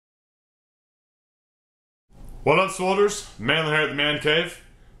What up, soldiers? MANdler here at the Man Cave.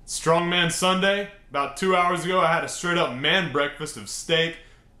 Strongman Sunday. About 2 hours ago, I had a straight up man breakfast of steak,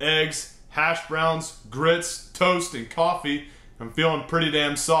 eggs, hash browns, grits, toast, and coffee. I'm feeling pretty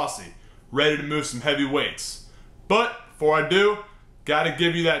damn saucy, ready to move some heavy weights. But before I do, gotta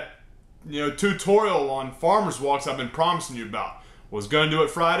give you that tutorial on farmer's walks I've been promising you about. Was gonna do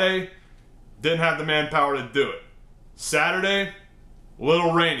it Friday, didn't have the manpower to do it. Saturday, a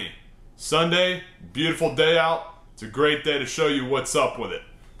little rainy. Sunday, beautiful day out. It's a great day to show you what's up with it.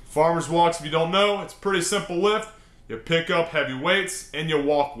 Farmer's walks, if you don't know, it's a pretty simple lift. You pick up heavy weights and you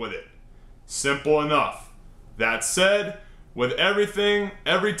walk with it. Simple enough. That said, with everything,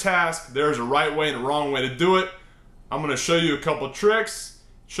 every task, there's a right way and a wrong way to do it. I'm going to show you a couple tricks,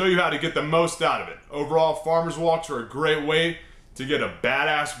 show you how to get the most out of it. Overall, farmer's walks are a great way to get a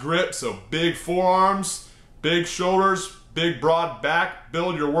badass grip, so big forearms, big shoulders, big broad back,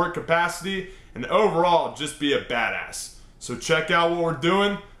 build your work capacity, and overall just be a badass. So check out what we're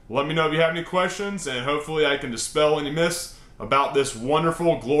doing. Let me know if you have any questions, and hopefully I can dispel any myths about this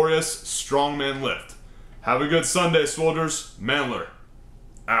wonderful, glorious strongman lift. Have a good Sunday, soldiers. MANdler,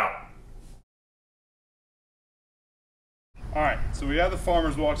 out. Alright, so we have the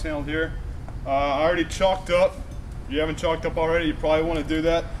farmer's walks handled here. I already chalked up. If you haven't chalked up already, you probably want to do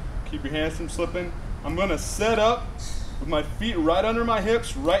that. Keep your hands from slipping. I'm going to set up with my feet right under my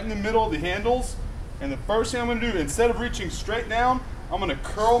hips, right in the middle of the handles. And the first thing I'm going to do, instead of reaching straight down, I'm going to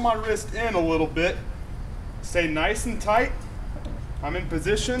curl my wrist in a little bit. Stay nice and tight. I'm in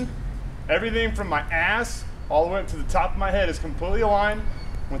position. Everything from my ass all the way up to the top of my head is completely aligned.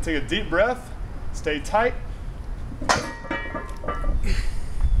 I'm going to take a deep breath. Stay tight.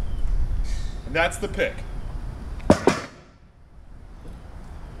 And that's the pick.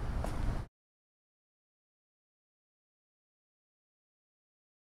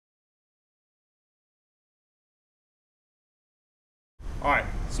 Alright,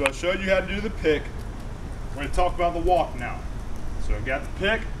 so I showed you how to do the pick. We're going to talk about the walk now. So I've got the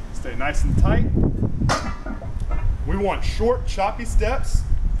pick, stay nice and tight. We want short, choppy steps,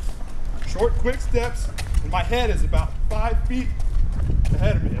 short, quick steps, and my head is about 5 feet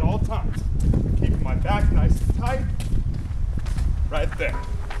ahead of me at all times. Keeping my back nice and tight, right there.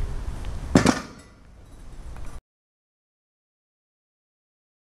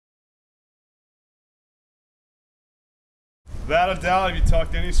 Without a doubt, if you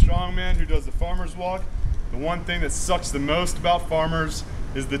talk to any strongman who does the farmer's walk, the one thing that sucks the most about farmers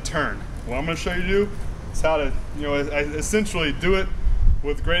is the turn. What I'm going to show you to do is how to, essentially do it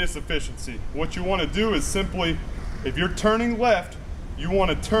with greatest efficiency. What you want to do is simply, if you're turning left, you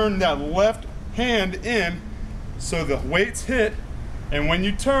want to turn that left hand in so the weights hit, and when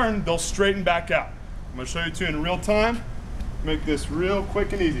you turn, they'll straighten back out. I'm going to show you two in real time. Make this real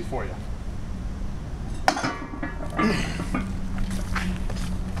quick and easy for you.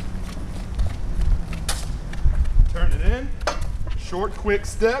 Turn it in, short, quick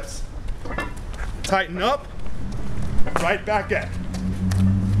steps, tighten up, right back at it.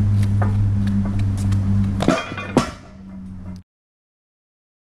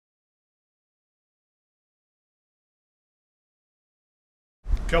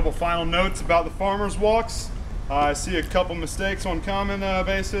 Couple final notes about the farmer's walks. I see a couple mistakes on common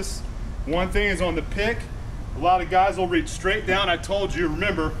basis. One thing is on the pick. A lot of guys will reach straight down. I told you,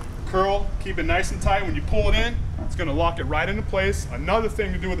 remember, curl, keep it nice and tight. When you pull it in, it's going to lock it right into place. Another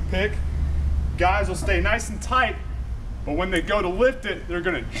thing to do with the pick, guys will stay nice and tight, but when they go to lift it, they're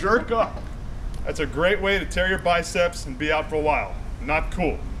going to jerk up. That's a great way to tear your biceps and be out for a while. Not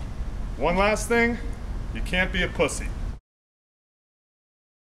cool. One last thing, you can't be a pussy.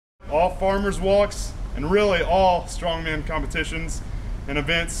 All farmers walks, and really all strongman competitions and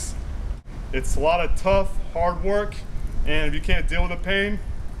events, it's a lot of tough, hard work, and if you can't deal with the pain,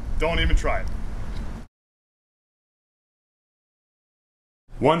 don't even try it.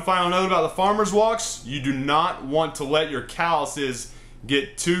 One final note about the farmer's walks, you do not want to let your calluses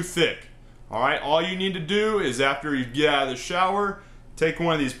get too thick. Alright, all you need to do is after you get out of the shower, take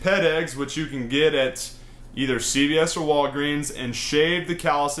one of these pet eggs, which you can get at either CVS or Walgreens, and shave the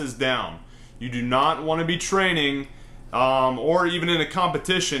calluses down. You do not want to be training or even in a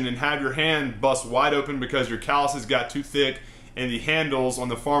competition and have your hand bust wide open because your calluses got too thick and the handles on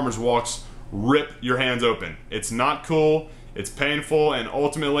the farmer's walks rip your hands open. It's not cool, it's painful, and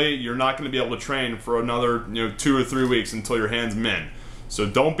ultimately you're not going to be able to train for another 2 or 3 weeks until your hands mend. So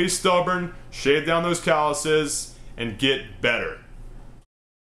don't be stubborn, shave down those calluses, and get better.